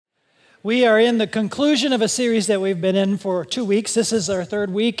We are in the conclusion of a series that we've been in for 2 weeks. This is our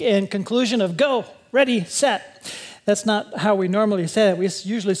third week and conclusion of go, ready, set. That's not how we normally say it. We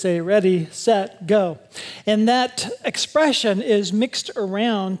usually say ready, set, go. And that expression is mixed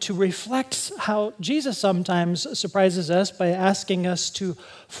around to reflect how Jesus sometimes surprises us by asking us to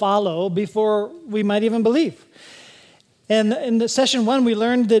follow before we might even believe. And in the session 1, we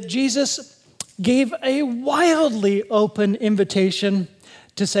learned that Jesus gave a wildly open invitation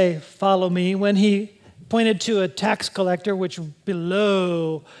to say, follow me, when he pointed to a tax collector, which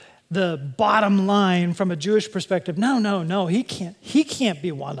below the bottom line from a Jewish perspective, no, he can't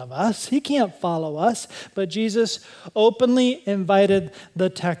be one of us. He can't follow us. But Jesus openly invited the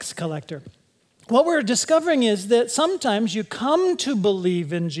tax collector. What we're discovering is that sometimes you come to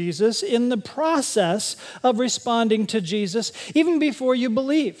believe in Jesus in the process of responding to Jesus, even before you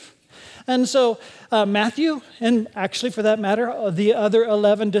believe. And so Matthew, and actually for that matter, the other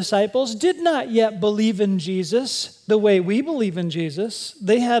 11 disciples did not yet believe in Jesus the way we believe in Jesus.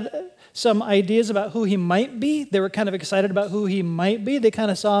 They had some ideas about who he might be. They were kind of excited about who he might be. They kind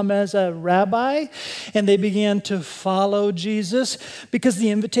of saw him as a rabbi, and they began to follow Jesus because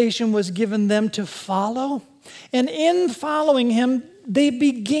the invitation was given them to follow. And in following him, they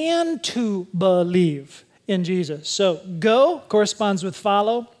began to believe in Jesus. So go corresponds with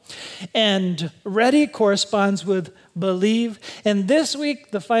follow, and ready corresponds with believe. And this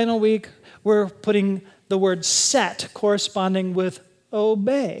week, the final week, we're putting the word set corresponding with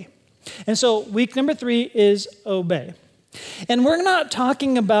obey. And so week number 3 is obey. And we're not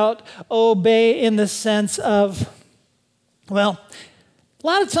talking about obey in the sense of, well, a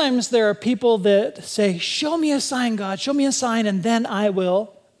lot of times there are people that say, show me a sign, God, show me a sign, and then I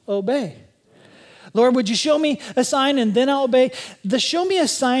will obey. Lord, would you show me a sign and then I'll obey? The show me a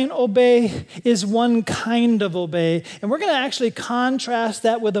sign, obey is one kind of obey. And we're going to actually contrast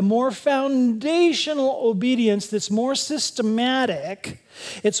that with a more foundational obedience that's more systematic.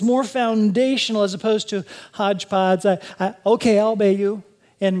 It's more foundational as opposed to hodgepodge. Okay, I'll obey you.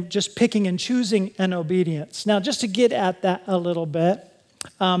 And just picking and choosing an obedience. Now, just to get at that a little bit,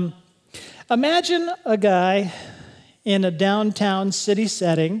 imagine a guy in a downtown city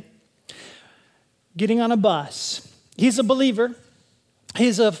setting getting on a bus. He's a believer.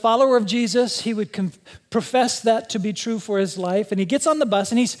 He's a follower of Jesus. He would profess that to be true for his life. And he gets on the bus,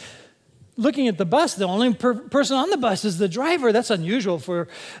 and he's looking at the bus. The only person on the bus is the driver. That's unusual for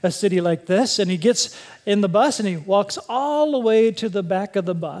a city like this. And he gets in the bus, and he walks all the way to the back of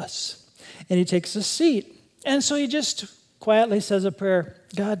the bus. And he takes a seat. And so he just quietly says a prayer.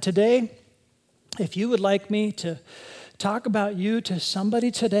 God, today, if you would like me to talk about you to somebody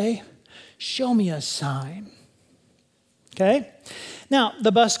today, show me a sign. Okay? Now,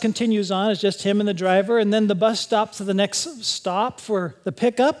 the bus continues on. It's just him and the driver, and then the bus stops at the next stop for the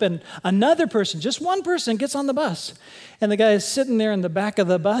pickup, and another person, just one person, gets on the bus. And the guy is sitting there in the back of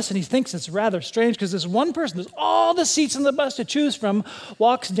the bus, and he thinks it's rather strange because this one person, there's all the seats in the bus to choose from,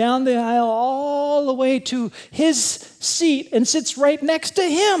 walks down the aisle all the way to his seat and sits right next to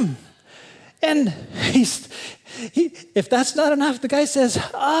him. And if that's not enough, the guy says,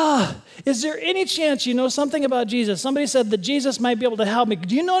 is there any chance you know something about Jesus? Somebody said that Jesus might be able to help me.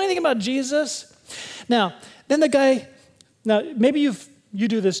 Do you know anything about Jesus? Now, then the guy, maybe you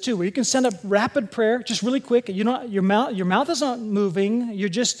do this too, where you can send up rapid prayer, just really quick. You know, your mouth is not moving. You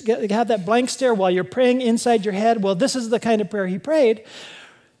just have that blank stare while you're praying inside your head. Well, this is the kind of prayer he prayed.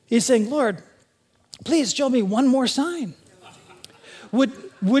 He's saying, Lord, please show me one more sign.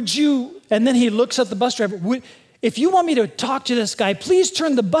 Would you, and then he looks at the bus driver, if you want me to talk to this guy, please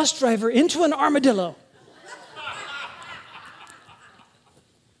turn the bus driver into an armadillo.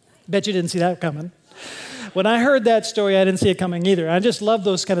 Bet you didn't see that coming. When I heard that story, I didn't see it coming either. I just love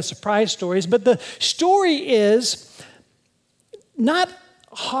those kind of surprise stories. But the story is not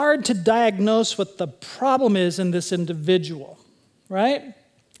hard to diagnose what the problem is in this individual, right?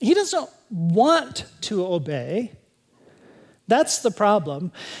 He doesn't want to obey. That's the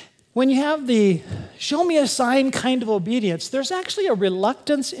problem. When you have the show me a sign kind of obedience, there's actually a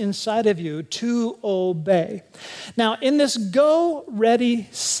reluctance inside of you to obey. Now, in this go, ready,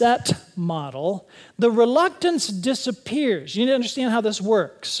 set model, the reluctance disappears. You need to understand how this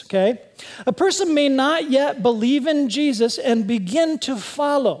works, okay? A person may not yet believe in Jesus and begin to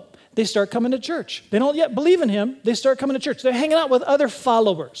follow. They start coming to church. They don't yet believe in him. They start coming to church. They're hanging out with other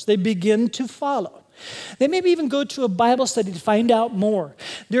followers. They begin to follow. They maybe even go to a Bible study to find out more.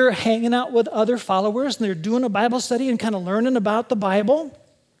 They're hanging out with other followers, and they're doing a Bible study and kind of learning about the Bible.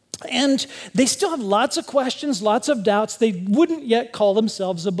 And they still have lots of questions, lots of doubts. They wouldn't yet call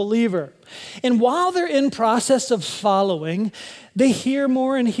themselves a believer. And while they're in process of following, they hear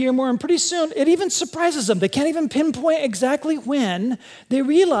more, and pretty soon it even surprises them. They can't even pinpoint exactly when they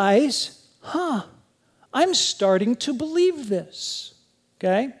realize, I'm starting to believe this,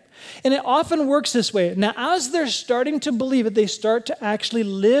 okay? And it often works this way. Now, as they're starting to believe it, they start to actually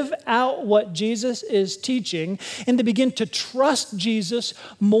live out what Jesus is teaching, and they begin to trust Jesus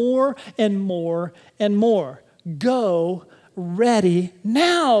more and more and more. Go, ready.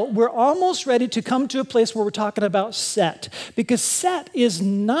 Now, we're almost ready to come to a place where we're talking about set, because set is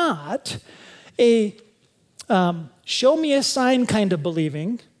not a show me a sign kind of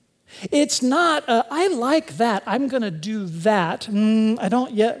believing. It's not, I like that, I'm going to do that. I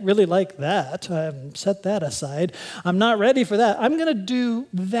don't yet really like that. I haven't set that aside. I'm not ready for that. I'm going to do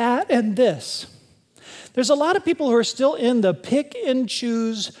that and this. There's a lot of people who are still in the pick and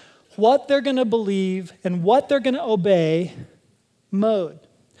choose what they're going to believe and what they're going to obey mode.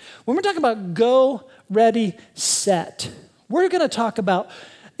 When we're talking about go, ready, set, we're going to talk about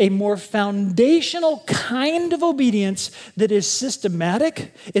a more foundational kind of obedience that is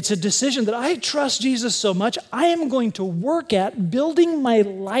systematic. It's a decision that I trust Jesus so much, I am going to work at building my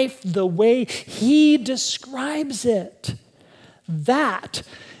life the way he describes it. That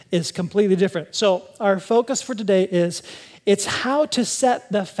is completely different. So our focus for today is it's how to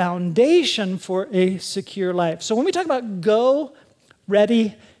set the foundation for a secure life. So when we talk about go,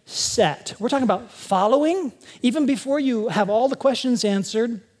 ready, set, we're talking about following. Even before you have all the questions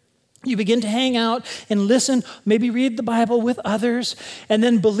answered, you begin to hang out and listen, maybe read the Bible with others, and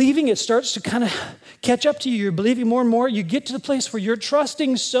then believing it starts to kind of catch up to you. You're believing more and more. You get to the place where you're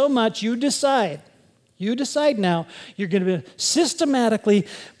trusting so much, you decide now you're going to systematically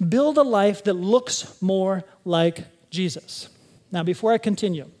build a life that looks more like Jesus. Now, before I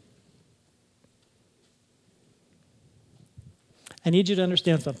continue, I need you to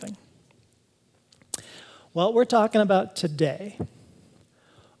understand something. What we're talking about today,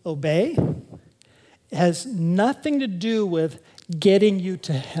 obey, has nothing to do with getting you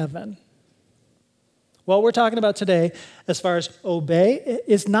to heaven. What we're talking about today, as far as obey,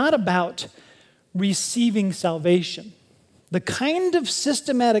 is not about receiving salvation. The kind of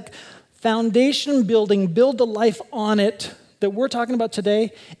systematic foundation building, build a life on it that we're talking about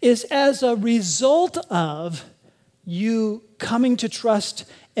today is as a result of you coming to trust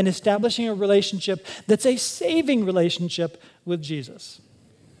and establishing a relationship that's a saving relationship with Jesus.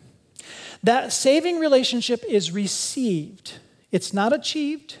 That saving relationship is received. It's not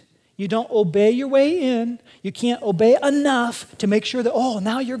achieved. You don't obey your way in. You can't obey enough to make sure that,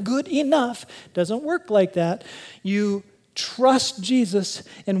 now you're good enough. It doesn't work like that. You trust Jesus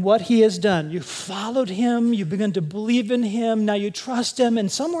and what he has done. You followed him. You begin to believe in him. Now you trust him.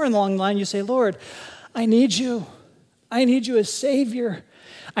 And somewhere along the line you say, Lord, I need you. I need you as Savior.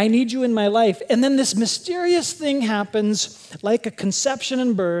 I need you in my life. And then this mysterious thing happens like a conception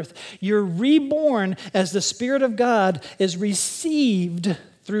and birth. You're reborn as the Spirit of God is received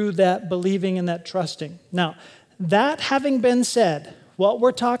through that believing and that trusting. Now, that having been said, what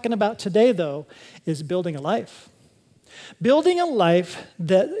we're talking about today, though, is building a life. Building a life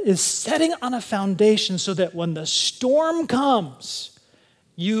that is setting on a foundation so that when the storm comes,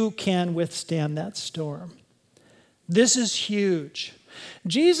 you can withstand that storm. This is huge.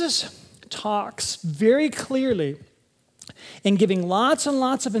 Jesus talks very clearly in giving lots and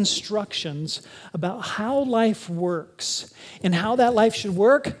lots of instructions about how life works. And how that life should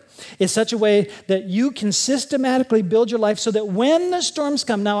work is such a way that you can systematically build your life so that when the storms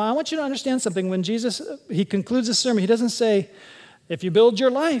come, now I want you to understand something. When Jesus, he concludes the sermon, he doesn't say, if you build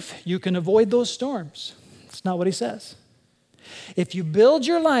your life, you can avoid those storms. That's not what he says. If you build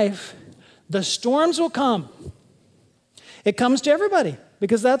your life, the storms will come. It comes to everybody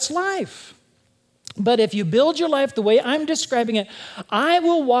because that's life. But if you build your life the way I'm describing it, I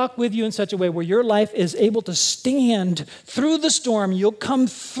will walk with you in such a way where your life is able to stand through the storm. You'll come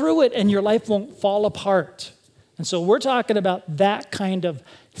through it and your life won't fall apart. And so we're talking about that kind of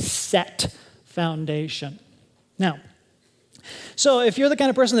set foundation. Now, so if you're the kind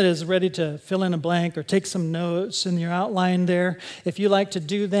of person that is ready to fill in a blank or take some notes in your outline there, if you like to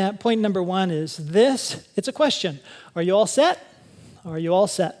do that, point number one is this. It's a question. Are you all set? Are you all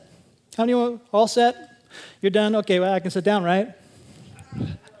set? How many are all set? You're done? Okay, well, I can sit down, right?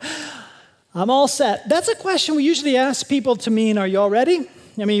 I'm all set. That's a question we usually ask people to mean, are you all ready?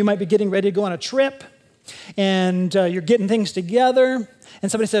 I mean, you might be getting ready to go on a trip, and you're getting things together, and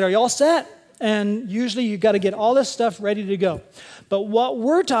somebody said, are you all set? And usually you got to get all this stuff ready to go. But what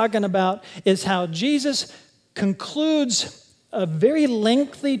we're talking about is how Jesus concludes a very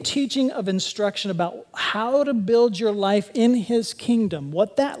lengthy teaching of instruction about how to build your life in his kingdom,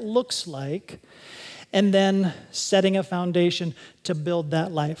 what that looks like, and then setting a foundation to build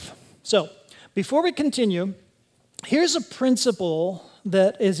that life. So, before we continue, here's a principle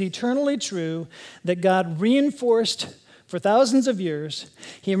that is eternally true that God reinforced for thousands of years.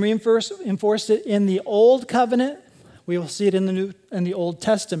 He enforced it in the Old Covenant. We will see it in the Old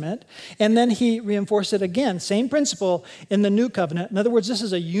Testament. And then he reinforced it again, same principle, in the New Covenant. In other words, this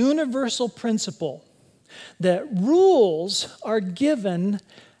is a universal principle that rules are given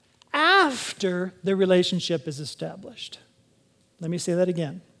after the relationship is established. Let me say that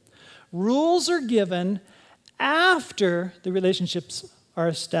again. Rules are given after the relationships are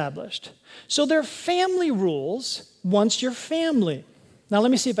established. So they're family rules once you're family. Now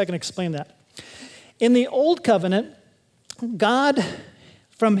let me see if I can explain that. In the Old Covenant, God,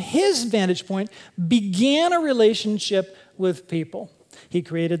 from his vantage point, began a relationship with people. He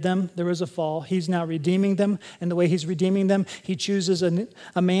created them. There was a fall. He's now redeeming them. And the way he's redeeming them, he chooses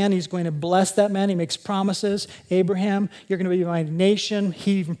a man. He's going to bless that man. He makes promises. Abraham, you're going to be my nation.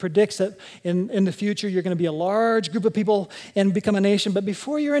 He even predicts that in the future, you're going to be a large group of people and become a nation. But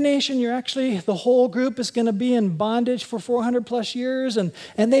before you're a nation, the whole group is going to be in bondage for 400 plus years. And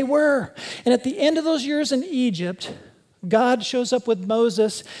they were. And at the end of those years in Egypt, God shows up with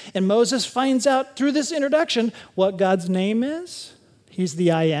Moses, and Moses finds out through this introduction what God's name is. He's the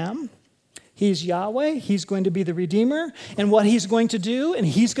I Am. He's Yahweh. He's going to be the Redeemer. And what he's going to do, and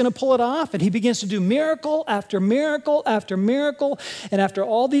he's going to pull it off. And he begins to do miracle after miracle after miracle. And after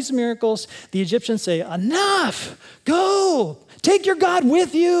all these miracles, the Egyptians say, enough, go, take your God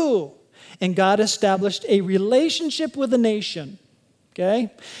with you. And God established a relationship with a nation.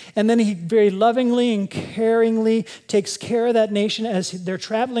 Okay? And then he very lovingly and caringly takes care of that nation as they're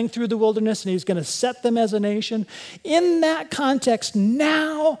traveling through the wilderness, and he's going to set them as a nation. In that context,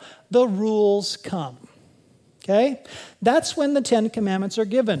 now the rules come. Okay? That's when the 10 Commandments are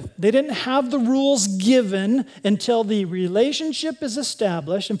given. They didn't have the rules given until the relationship is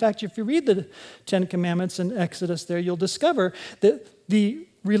established. In fact, if you read the 10 Commandments in Exodus there, you'll discover that the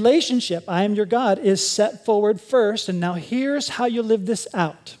relationship, I am your God, is set forward first, and now here's how you live this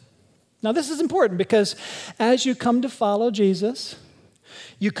out. Now, this is important because as you come to follow Jesus,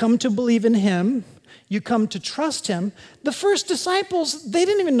 you come to believe in him, you come to trust him. The first disciples, they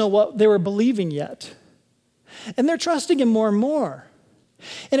didn't even know what they were believing yet. And they're trusting him more and more.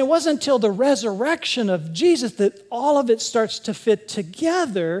 And it wasn't until the resurrection of Jesus that all of it starts to fit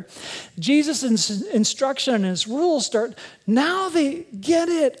together. Jesus' instruction and his rules now they get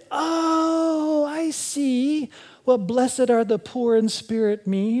it. Oh, I see what blessed are the poor in spirit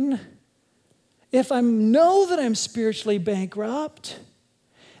mean. If I know that I'm spiritually bankrupt,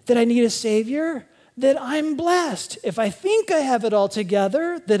 that I need a Savior, that I'm blessed. If I think I have it all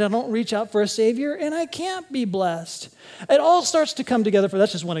together, that I don't reach out for a Savior, and I can't be blessed. It all starts to come together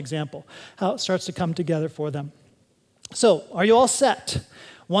that's just one example, how it starts to come together for them. So, are you all set?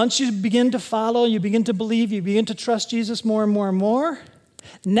 Once you begin to follow, you begin to believe, you begin to trust Jesus more and more and more,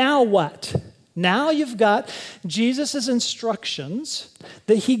 now what? Now you've got Jesus' instructions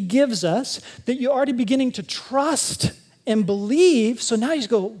that he gives us that you're already beginning to trust and believe. So now you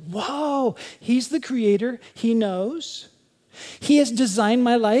go, whoa, he's the creator. He knows. He has designed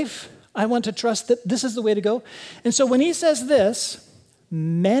my life. I want to trust that this is the way to go. And so when he says this,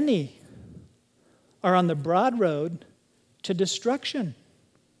 many are on the broad road to destruction.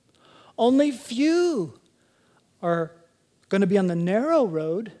 Only few are going to be on the narrow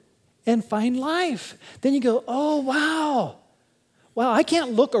road and find life. Then you go, oh, wow, I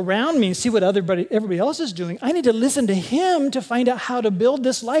can't look around me and see what everybody else is doing. I need to listen to him to find out how to build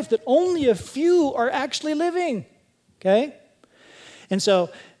this life that only a few are actually living, okay? And so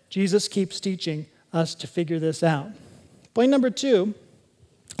Jesus keeps teaching us to figure this out. Point number 2,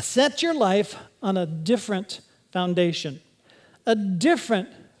 set your life on a different foundation. A different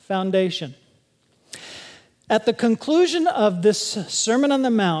foundation. At the conclusion of this Sermon on the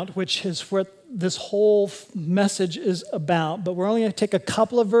Mount, which is what this whole message is about, but we're only going to take a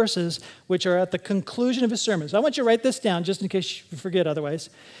couple of verses which are at the conclusion of his sermon. So I want you to write this down just in case you forget otherwise.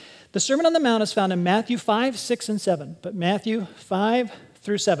 The Sermon on the Mount is found in Matthew 5, 6, and 7, but Matthew 5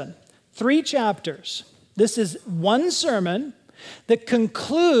 through 7. 3 chapters. This is one sermon that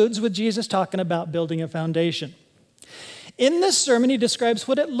concludes with Jesus talking about building a foundation. In this sermon, he describes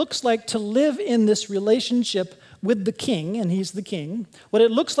what it looks like to live in this relationship with the king, and he's the king, what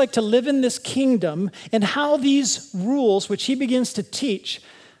it looks like to live in this kingdom, and how these rules, which he begins to teach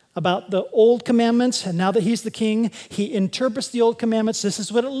about the old commandments, and now that he's the king, he interprets the old commandments. This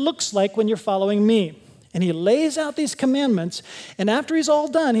is what it looks like when you're following me. And he lays out these commandments. And after he's all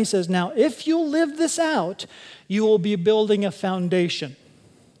done, he says, now, if you'll live this out, you will be building a foundation.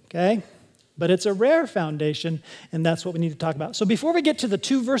 Okay? But it's a rare foundation, and that's what we need to talk about. So before we get to the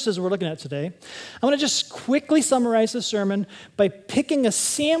 2 verses we're looking at today, I want to just quickly summarize the sermon by picking a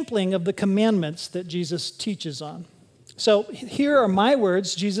sampling of the commandments that Jesus teaches on. So here are my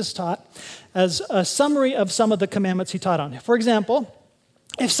words Jesus taught as a summary of some of the commandments he taught on. For example,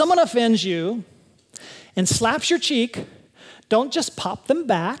 if someone offends you and slaps your cheek, don't just pop them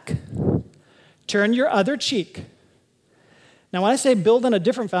back, turn your other cheek. Now, when I say build on a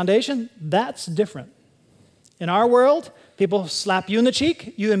different foundation, that's different. In our world, people slap you in the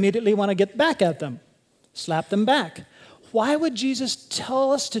cheek, you immediately want to get back at them. Slap them back. Why would Jesus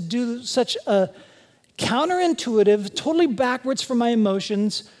tell us to do such a counterintuitive, totally backwards from my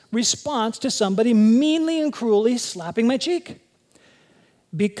emotions response to somebody meanly and cruelly slapping my cheek?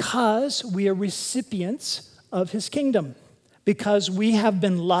 Because we are recipients of his kingdom. Because we have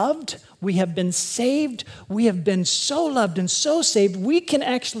been loved, we have been saved, we have been so loved and so saved, we can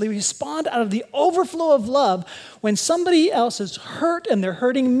actually respond out of the overflow of love. When somebody else is hurt and they're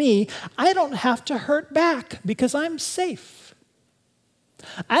hurting me, I don't have to hurt back because I'm safe.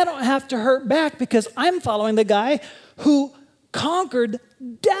 I don't have to hurt back because I'm following the guy who conquered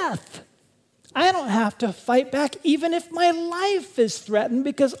death. I don't have to fight back even if my life is threatened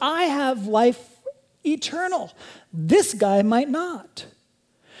because I have life eternal. This guy might not.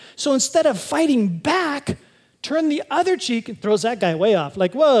 So instead of fighting back, turn the other cheek and throws that guy way off.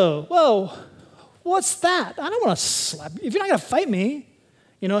 Like, whoa, what's that? I don't want to slap you. If you're not going to fight me,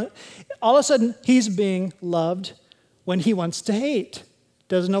 all of a sudden he's being loved when he wants to hate.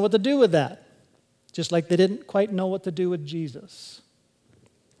 Doesn't know what to do with that. Just like they didn't quite know what to do with Jesus.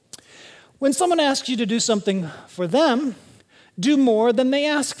 When someone asks you to do something for them, do more than they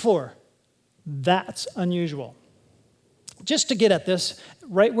ask for. That's unusual. Just to get at this,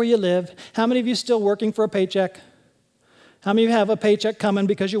 right where you live, how many of you still working for a paycheck? How many of you have a paycheck coming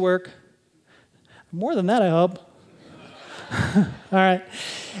because you work? More than that, I hope. All right.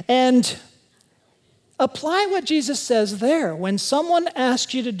 And apply what Jesus says there. When someone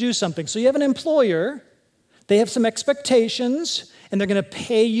asks you to do something, so you have an employer, they have some expectations, and they're going to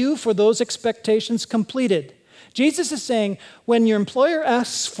pay you for those expectations completed. Jesus is saying, when your employer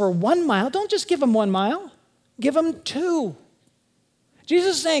asks for 1 mile, don't just give them 1 mile, give them 2.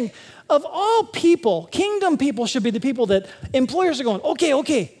 Jesus is saying, of all people, kingdom people should be the people that employers are going,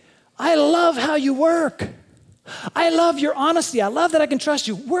 okay, I love how you work. I love your honesty. I love that I can trust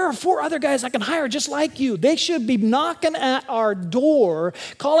you. Where are 4 other guys I can hire just like you? They should be knocking at our door,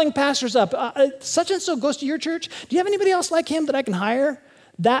 calling pastors up. Such and so goes to your church. Do you have anybody else like him that I can hire?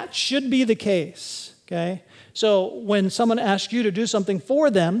 That should be the case, okay? So when someone asks you to do something for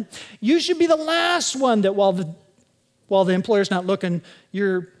them, you should be the last one that while the employer's not looking,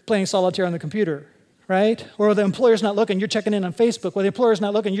 you're playing solitaire on the computer, right? Or the employer's not looking, you're checking in on Facebook. Or the employer's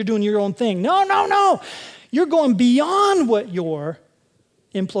not looking, you're doing your own thing. No. You're going beyond what your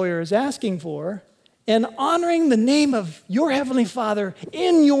employer is asking for and honoring the name of your Heavenly Father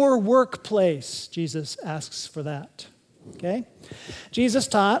in your workplace. Jesus asks for that, okay? Jesus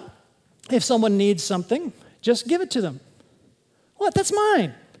taught, if someone needs something, just give it to them. What? That's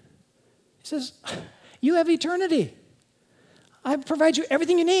mine. He says, you have eternity. I provide you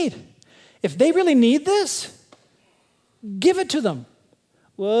everything you need. If they really need this, give it to them.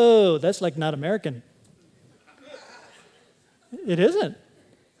 Whoa, that's like not American. It isn't.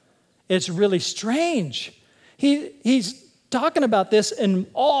 It's really strange. He's talking about this in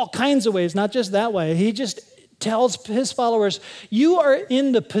all kinds of ways, not just that way. He just tells his followers, you are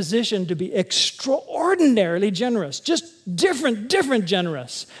in the position to be extraordinarily generous, just different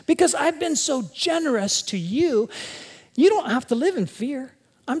generous. Because I've been so generous to you, you don't have to live in fear.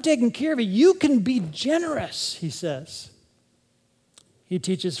 I'm taking care of you. You can be generous, he says. He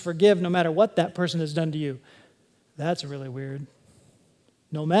teaches forgive no matter what that person has done to you. That's really weird.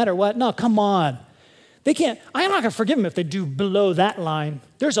 No matter what? No, come on. They can't. I'm not going to forgive them if they do below that line.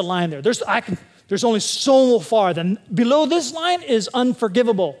 There's a line there. There's only so far. Then below this line is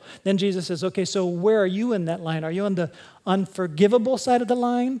unforgivable. Then Jesus says, okay, so where are you in that line? Are you on the unforgivable side of the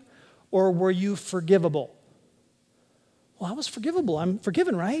line, or were you forgivable? Well, I was forgivable. I'm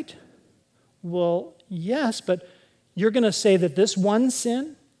forgiven, right? Well, yes, but you're going to say that this one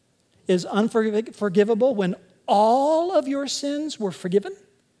sin is unforgivable when all of your sins were forgiven?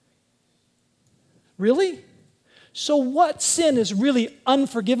 Really? So what sin is really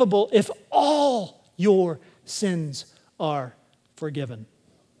unforgivable if all your sins are forgiven?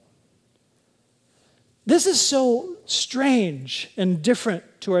 This is so strange and different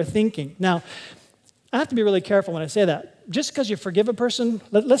to our thinking. Now, I have to be really careful when I say that. Just because you forgive a person,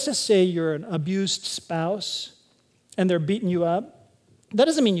 let's just say you're an abused spouse and they're beating you up, that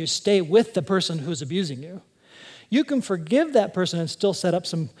doesn't mean you stay with the person who's abusing you. You can forgive that person and still set up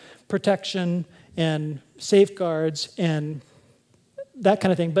some protection and safeguards and that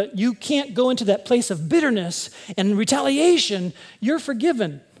kind of thing, but you can't go into that place of bitterness and retaliation. You're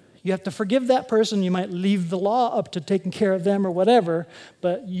forgiven. You have to forgive that person. You might leave the law up to taking care of them or whatever,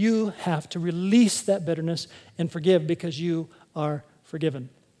 but you have to release that bitterness and forgive because you are forgiven.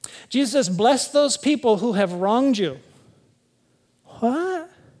 Jesus says, bless those people who have wronged you. What?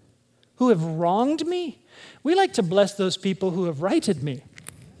 Who have wronged me? We like to bless those people who have righted me.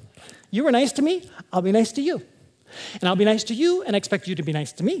 You were nice to me, I'll be nice to you. And I'll be nice to you and expect you to be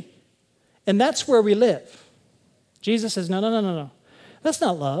nice to me. And that's where we live. Jesus says, no. That's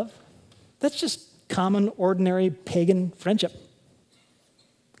not love. That's just common, ordinary, pagan friendship.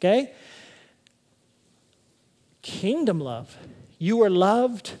 Okay? Kingdom love. You are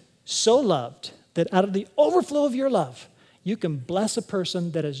loved, so loved, that out of the overflow of your love, you can bless a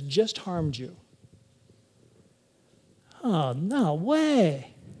person that has just harmed you. Oh, no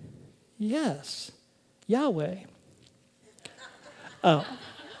way. Yes, Yahweh. Oh,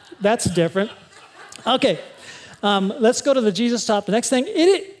 that's different. Okay, let's go to the Jesus Talk. The next thing,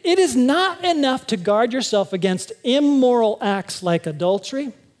 it is not enough to guard yourself against immoral acts like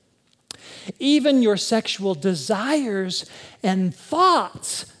adultery. Even your sexual desires and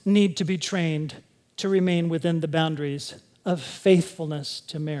thoughts need to be trained to remain within the boundaries of faithfulness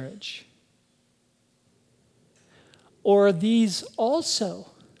to marriage. Or these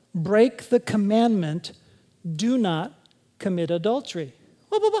also break the commandment, do not commit adultery.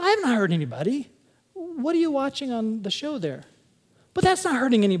 Well, I haven't hurt anybody. What are you watching on the show there? But that's not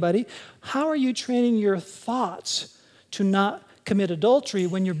hurting anybody. How are you training your thoughts to not commit adultery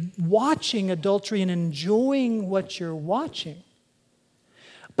when you're watching adultery and enjoying what you're watching?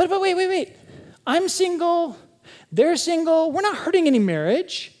 But wait. I'm single. They're single. We're not hurting any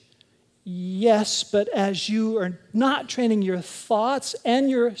marriage. Yes, but as you are not training your thoughts and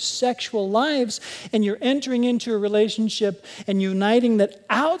your sexual lives, and you're entering into a relationship and uniting that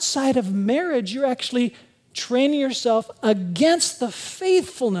outside of marriage, you're actually training yourself against the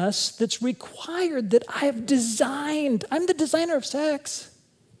faithfulness that's required that I have designed. I'm the designer of sex.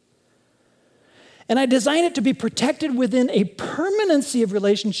 And I design it to be protected within a permanency of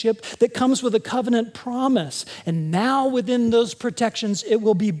relationship that comes with a covenant promise. And now within those protections, it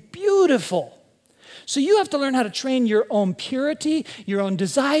will be beautiful. So you have to learn how to train your own purity, your own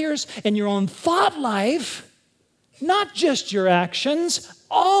desires, and your own thought life, not just your actions,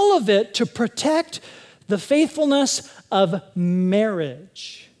 all of it to protect the faithfulness of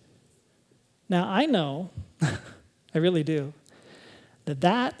marriage. Now, I know, I really do,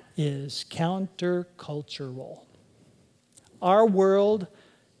 that is countercultural. Our world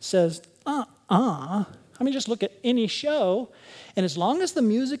says, I mean, just look at any show, and as long as the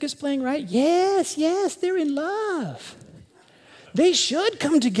music is playing right, yes, they're in love. They should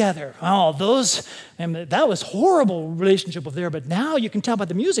come together. Oh, that was horrible relationship over there, but now you can tell by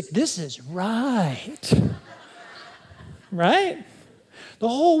the music, this is right. Right? The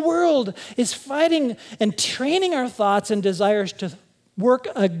whole world is fighting and training our thoughts and desires to work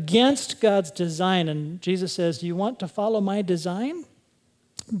against God's design. And Jesus says, do you want to follow my design?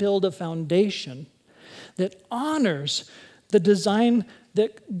 Build a foundation that honors the design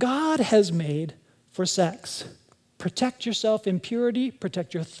that God has made for sex. Protect yourself in purity,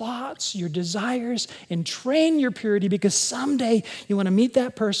 protect your thoughts, your desires, and train your purity, because someday you want to meet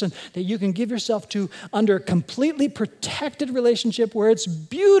that person that you can give yourself to under a completely protected relationship where it's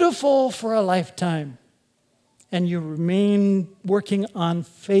beautiful for a lifetime. And you remain working on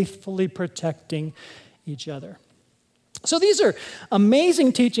faithfully protecting each other. So these are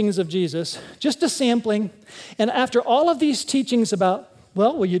amazing teachings of Jesus, just a sampling. And after all of these teachings about,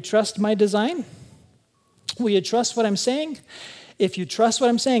 well, will you trust my design? Will you trust what I'm saying? If you trust what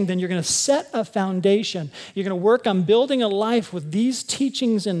I'm saying, then you're going to set a foundation. You're going to work on building a life with these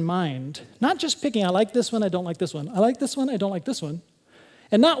teachings in mind, not just picking, I like this one, I don't like this one. I like this one, I don't like this one.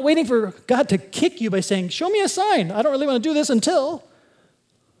 And not waiting for God to kick you by saying, show me a sign. I don't really want to do this until.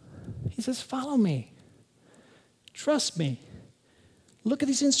 He says, follow me. Trust me. Look at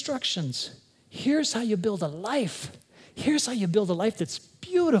these instructions. Here's how you build a life. Here's how you build a life that's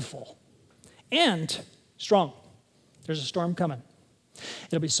beautiful and strong. There's a storm coming.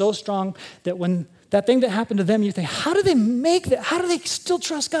 It'll be so strong that when that thing that happened to them, you think, how do they make that? How do they still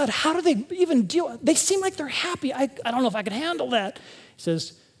trust God? How do they even deal? They seem like they're happy. I don't know if I can handle that. He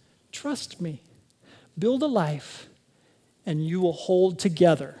says, trust me. Build a life, and you will hold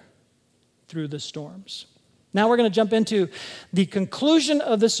together through the storms. Now we're going to jump into the conclusion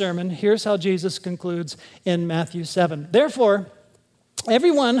of the sermon. Here's how Jesus concludes in Matthew 7. Therefore,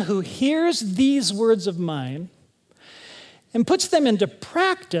 everyone who hears these words of mine and puts them into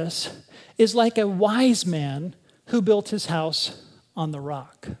practice is like a wise man who built his house on the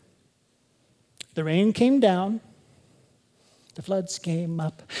rock. The rain came down, the floods came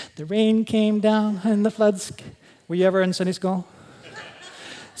up, the rain came down, and the floods. Were you ever in Sunday school?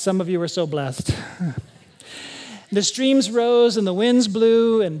 Some of you were so blessed. The streams rose and the winds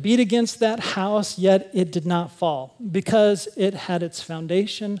blew and beat against that house, yet it did not fall because it had its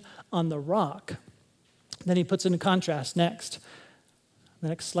foundation on the rock. Then he puts it in contrast next. The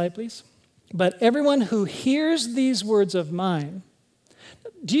next slide, please. But everyone who hears these words of mine,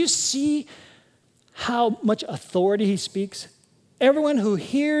 do you see how much authority he speaks? Everyone who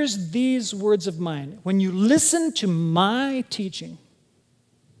hears these words of mine, when you listen to my teaching,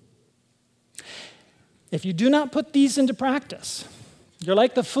 if you do not put these into practice, you're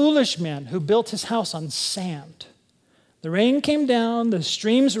like the foolish man who built his house on sand. The rain came down, the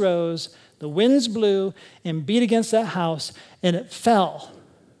streams rose, the winds blew and beat against that house, and it fell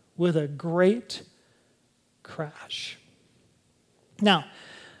with a great crash. Now,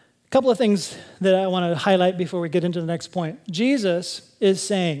 a couple of things that I want to highlight before we get into the next point. Jesus is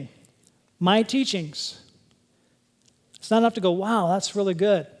saying, my teachings. It's not enough to go, wow, that's really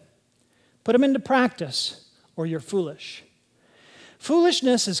good. Put them into practice, or you're foolish.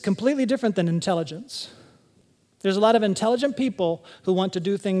 Foolishness is completely different than intelligence. There's a lot of intelligent people who want to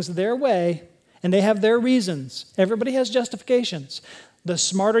do things their way, and they have their reasons. Everybody has justifications. The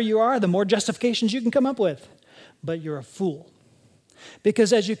smarter you are, the more justifications you can come up with. But you're a fool.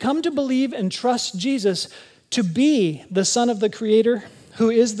 Because as you come to believe and trust Jesus to be the Son of the Creator,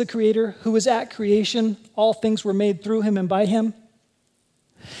 who is the Creator, who is at creation, all things were made through him and by him,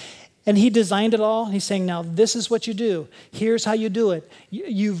 and he designed it all. He's saying, now this is what you do. Here's how you do it.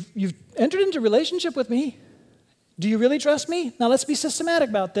 You've entered into a relationship with me. Do you really trust me? Now let's be systematic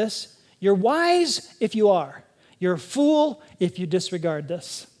about this. You're wise if you are. You're a fool if you disregard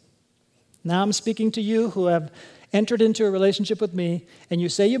this. Now I'm speaking to you who have entered into a relationship with me, and you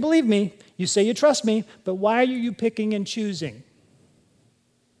say you believe me, you say you trust me, but why are you picking and choosing?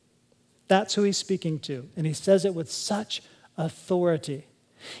 That's who he's speaking to, and he says it with such authority.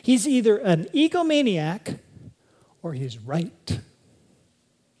 He's either an egomaniac or he's right.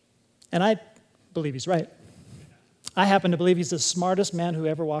 And I believe he's right. I happen to believe he's the smartest man who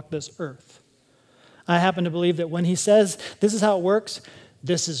ever walked this earth. I happen to believe that when he says, this is how it works,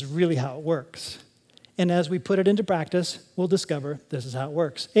 this is really how it works. And as we put it into practice, we'll discover this is how it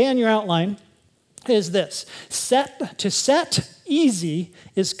works. And your outline is this. To set easy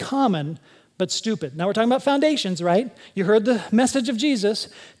is common but stupid. Now we're talking about foundations, right? You heard the message of Jesus.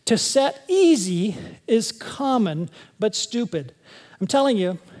 To set easy is common but stupid. I'm telling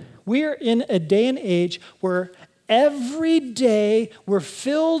you, we're in a day and age where every day we're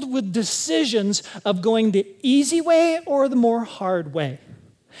filled with decisions of going the easy way or the more hard way.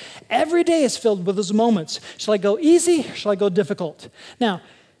 Every day is filled with those moments. Shall I go easy? Shall I go difficult? Now,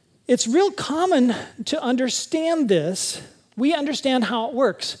 it's real common to understand this. We understand how it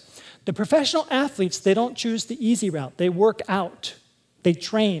works. The professional athletes, they don't choose the easy route. They work out. They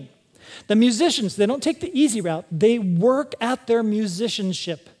train. The musicians, they don't take the easy route. They work at their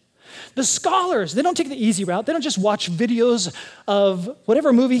musicianship. The scholars, they don't take the easy route. They don't just watch videos of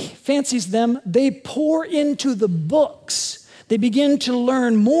whatever movie fancies them. They pour into the books. They begin to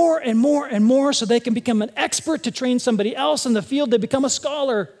learn more and more and more so they can become an expert to train somebody else in the field they become a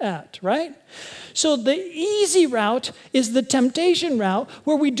scholar at, right? So the easy route is the temptation route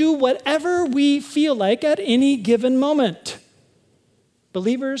where we do whatever we feel like at any given moment.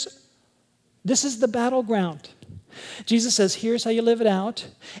 Believers, this is the battleground. Jesus says, here's how you live it out,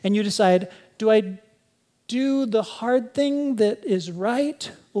 and you decide, do I do the hard thing that is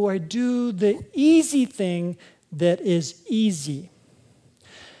right, or I do the easy thing that is easy?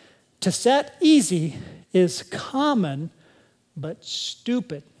 To set easy is common but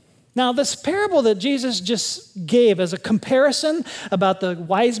stupid. Now, this parable that Jesus just gave as a comparison about the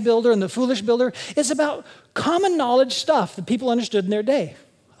wise builder and the foolish builder is about common knowledge stuff that people understood in their day.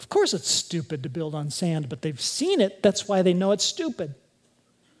 Of course it's stupid to build on sand, but they've seen it. That's why they know it's stupid,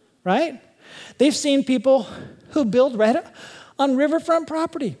 right? They've seen people who build right on riverfront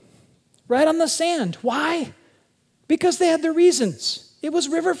property, right on the sand. Why? Because they had their reasons. It was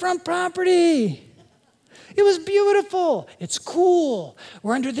riverfront property. It was beautiful. It's cool.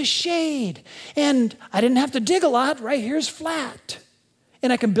 We're under the shade. And I didn't have to dig a lot. Right here's flat.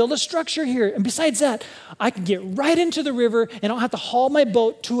 And I can build a structure here. And besides that, I can get right into the river and I don't have to haul my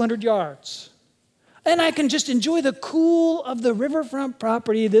boat 200 yards. And I can just enjoy the cool of the riverfront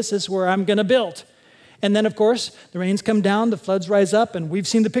property. This is where I'm going to build. And then, of course, the rains come down, the floods rise up, and we've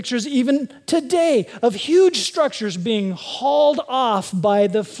seen the pictures even today of huge structures being hauled off by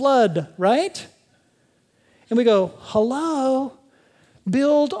the flood, right? And we go, hello,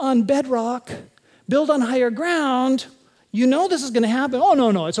 build on bedrock, build on higher ground. You know this is going to happen. Oh,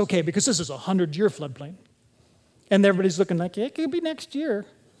 no, it's okay because this is a 100-year floodplain. And everybody's looking like, it could be next year.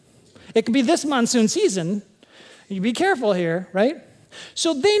 It could be this monsoon season. You be careful here, right?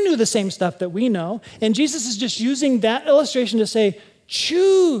 So they knew the same stuff that we know. And Jesus is just using that illustration to say,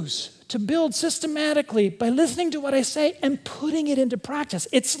 choose to build systematically by listening to what I say and putting it into practice.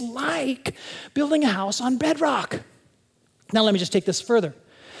 It's like building a house on bedrock. Now let me just take this further.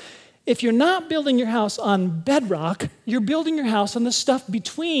 If you're not building your house on bedrock, you're building your house on the stuff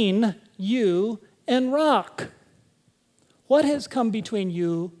between you and rock. What has come between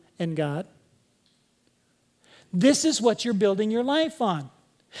you and God? This is what you're building your life on.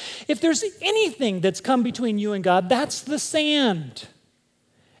 If there's anything that's come between you and God, that's the sand.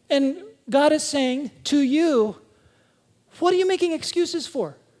 And God is saying to you, what are you making excuses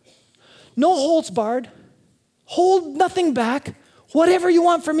for? No holds barred. Hold nothing back. Whatever you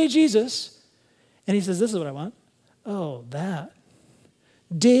want from me, Jesus. And he says, this is what I want. Oh, that.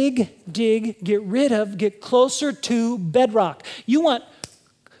 Dig, get rid of, get closer to bedrock. You want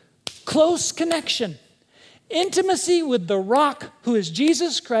close connection. Intimacy with the rock who is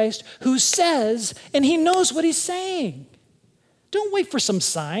Jesus Christ, who says, and he knows what he's saying. Don't wait for some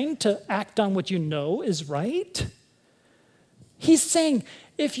sign to act on what you know is right. He's saying,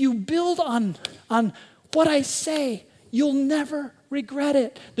 if you build on what I say, you'll never regret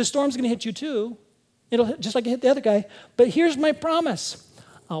it. The storm's going to hit you too. It'll hit, just like it hit the other guy. But here's my promise.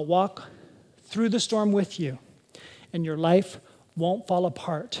 I'll walk through the storm with you, and your life won't fall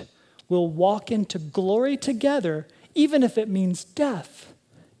apart. We'll walk into glory together, even if it means death.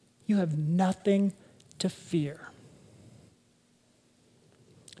 You have nothing to fear.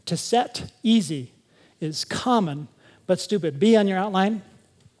 To set easy is common but stupid. B on your outline.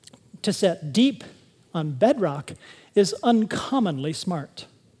 To set deep on bedrock is uncommonly smart.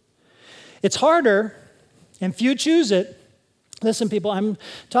 It's harder, and few choose it. Listen, people, I'm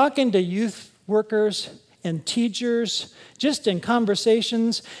talking to youth workers and teachers, just in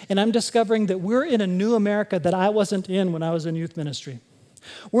conversations, and I'm discovering that we're in a new America that I wasn't in when I was in youth ministry.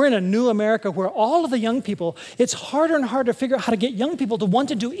 We're in a new America where all of the young people, it's harder and harder to figure out how to get young people to want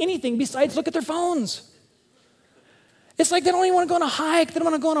to do anything besides look at their phones. It's like they don't even want to go on a hike, they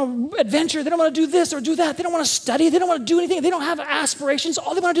don't want to go on an adventure, they don't want to do this or do that, they don't want to study, they don't want to do anything, they don't have aspirations,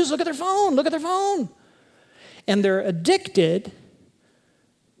 all they want to do is look at their phone. And they're addicted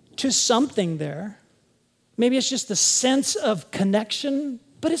to something there. Maybe it's just the sense of connection,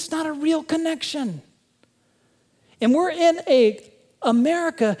 but it's not a real connection. And we're in a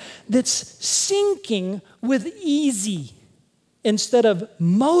America that's sinking with easy instead of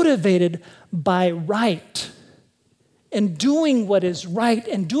motivated by right and doing what is right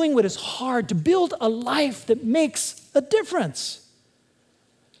and doing what is hard to build a life that makes a difference.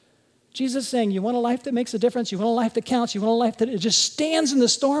 Jesus is saying, you want a life that makes a difference? You want a life that counts? You want a life that it just stands in the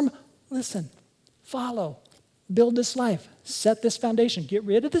storm? Listen, follow, build this life, set this foundation, get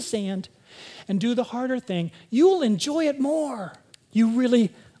rid of the sand, and do the harder thing. You will enjoy it more. You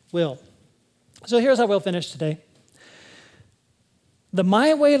really will. So here's how we'll finish today. The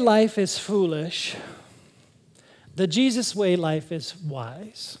my way life is foolish. The Jesus way life is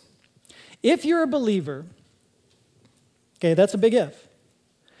wise. If you're a believer, okay, that's a big if.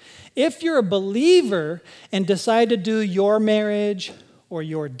 If you're a believer and decide to do your marriage or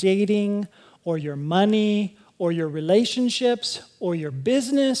your dating or your money or your relationships or your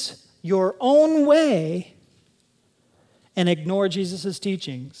business your own way and ignore Jesus'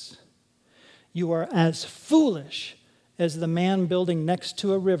 teachings, you are as foolish as the man building next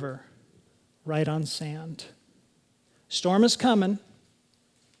to a river right on sand. Storm is coming.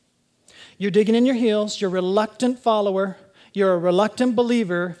 You're digging in your heels. You're a reluctant follower. You're a reluctant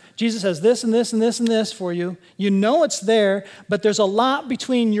believer. Jesus has this and this and this and this for you. You know it's there, but there's a lot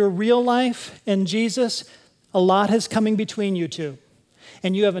between your real life and Jesus. A lot is coming between you two.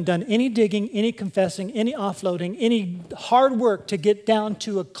 And you haven't done any digging, any confessing, any offloading, any hard work to get down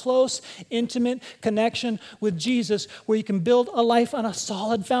to a close, intimate connection with Jesus where you can build a life on a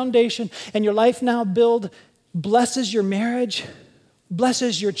solid foundation. And your life now blesses your marriage,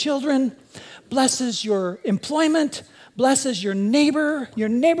 blesses your children, blesses your employment, blesses your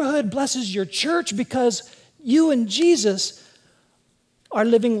neighborhood, blesses your church, because you and Jesus are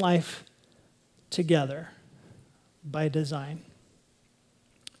living life together by design.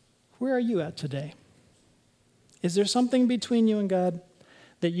 Where are you at today? Is there something between you and God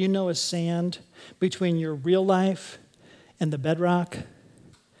that you know is sand between your real life and the bedrock?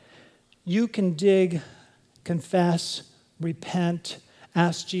 You can dig, confess, repent,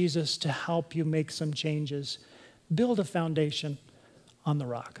 ask Jesus to help you make some changes. Build a foundation on the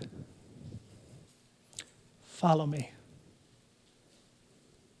rock. Follow me.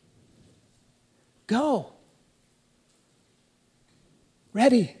 Go.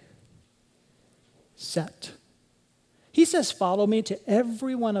 Ready. Set. He says, follow me to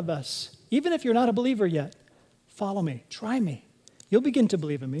every one of us. Even if you're not a believer yet, follow me. Try me. You'll begin to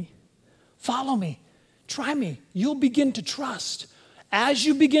believe in me. Follow me. Try me. You'll begin to trust. As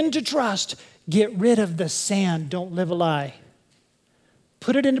you begin to trust, get rid of the sand. Don't live a lie.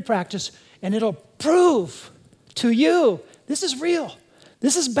 Put it into practice, and it'll prove to you this is real.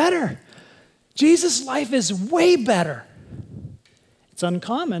 This is better. Jesus' life is way better. It's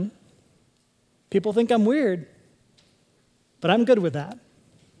uncommon. People think I'm weird, but I'm good with that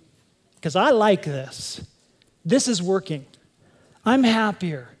because I like this. This is working. I'm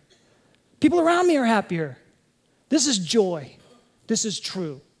happier. People around me are happier. This is joy. This is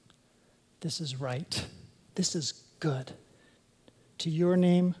true. This is right. This is good. To your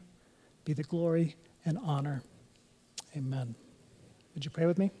name be the glory and honor. Amen. Would you pray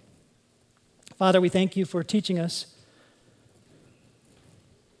with me? Father, we thank you for teaching us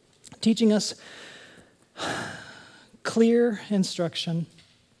clear instruction,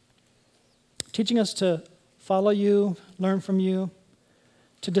 teaching us to follow you, learn from you,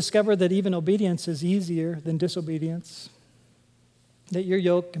 to discover that even obedience is easier than disobedience, that your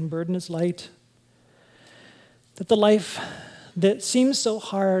yoke and burden is light, that the life that seems so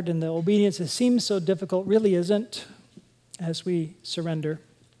hard and the obedience that seems so difficult really isn't as we surrender.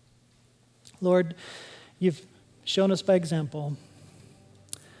 Lord, you've shown us by example,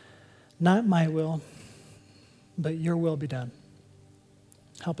 not my will, but your will be done.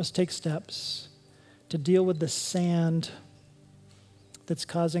 Help us take steps to deal with the sand that's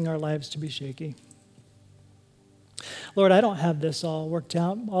causing our lives to be shaky. Lord, I don't have this all worked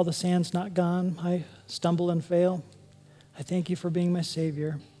out. All the sand's not gone. I stumble and fail. I thank you for being my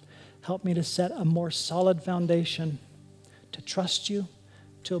Savior. Help me to set a more solid foundation to trust you,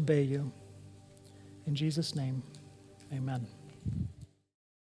 to obey you. In Jesus' name, amen.